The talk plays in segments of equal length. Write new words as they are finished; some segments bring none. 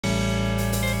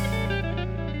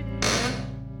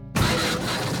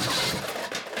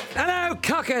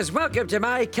cockers, welcome to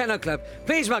my kennel club.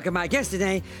 Please welcome my guest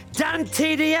today,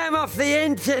 DanTDM off the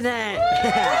internet.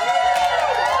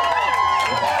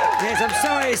 Yes, I'm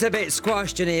sorry it's a bit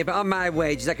squashed in here, but on my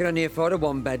wages I can only afford a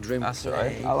one-bedroom. That's all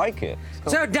right. I like it.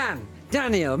 Cool. So,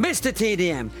 Daniel, Mr.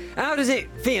 TDM, how does it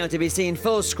feel to be seen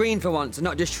full screen for once and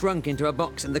not just shrunk into a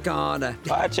box in the corner?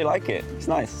 I actually like it. It's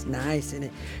nice. It's nice, isn't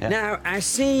it? Yeah. Now, I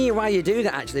see why you do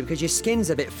that, actually, because your skin's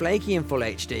a bit flaky in full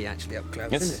HD, actually, up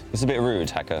close, isn't it? It's a bit rude,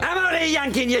 Hacker. I'm only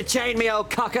yanking your chain, me old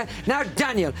cocker. Now,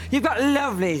 Daniel, you've got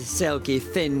lovely, silky,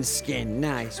 thin skin.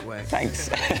 Nice work. Thanks.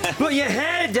 But your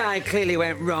hair dye clearly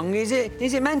went wrong. Is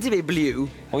it meant to be blue?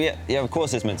 Well, yeah, of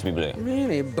course it's meant to be blue.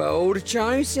 Really bold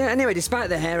choice. Yeah. Anyway, despite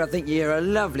the hair, I think you're a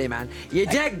lovely man. You're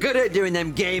dead good at doing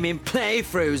them gaming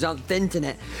playthroughs on the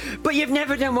internet. But you've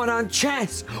never done one on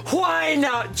chess. Why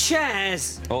not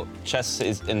chess? Well, chess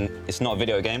it's not a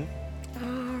video game.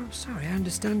 Oh, sorry, I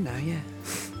understand now, yeah.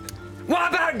 What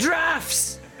about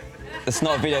drafts? It's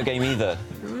not a video game either.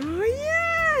 Oh,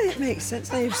 yeah, it makes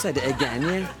sense. Now you've said it again,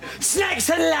 yeah. Snakes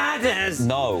and ladders!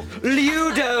 No.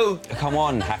 Ludo! Come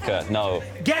on, Hacker, no.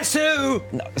 Guess who?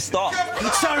 No, stop.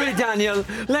 Sorry, Daniel.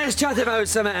 Let's chat about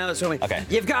something else for me. Okay.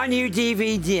 You've got a new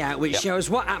DVD out which shows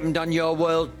what happened on your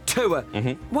world tour.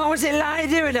 What was it like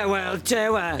doing a world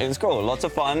tour? It was cool, lots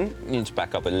of fun. You need to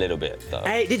back up a little bit, though.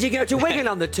 Hey, did you go to Wigan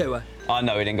on the tour? Oh,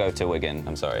 no, we didn't go to Wigan,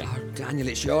 I'm sorry. Oh, Daniel,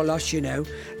 it's your loss, you know.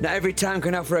 Not every town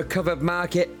can offer a covered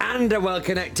market and a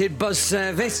well-connected bus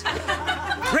service.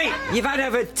 Right, you've had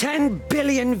over 10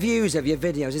 billion views of your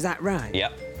videos, is that right?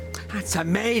 Yep. That's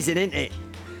amazing, isn't it?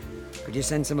 Could you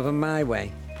send some of them my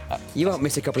way? You won't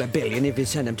miss a couple of billion if you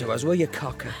send them to us, will you,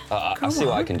 cocker? I'll see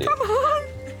what I can do. Come on!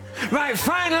 Right,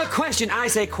 final question. I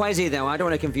say Quezzy, though. I don't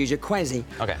want to confuse you. Quezzy.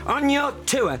 Okay. On your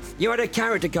tour, you had a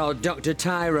character called Dr.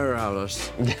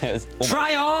 Tyraurus. Yes.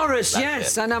 Triaurus,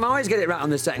 yes. And I'm always get it right on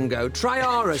the second go.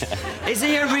 Triaurus. Is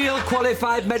he a real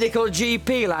qualified medical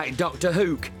GP like Dr.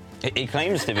 Hook? He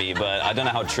claims to be, but I don't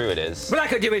know how true it is. Well, I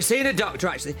could do with seeing a doctor,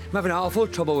 actually. I'm having awful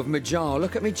trouble with my jaw.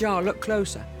 Look at my jaw. Look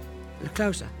closer. Look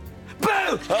closer. Boo!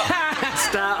 Oh.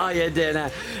 Start on your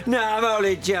dinner. No, I'm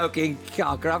only joking,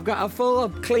 cocker. I've got a full,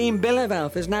 clean bill of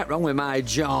health. There's nothing wrong with my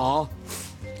jaw.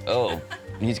 Oh,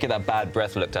 you need to get that bad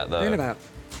breath looked at, though. What about?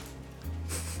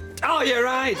 Oh, you're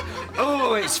right.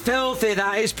 Oh, it's filthy,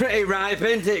 that is. Pretty ripe,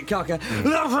 isn't it, cocker?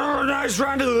 Let's have a nice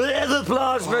round of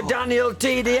applause for Daniel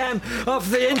TDM off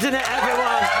the internet,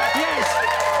 everyone. Yes,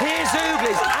 here's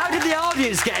Ooblies. How did the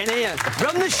audience get in here?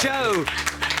 Run the show.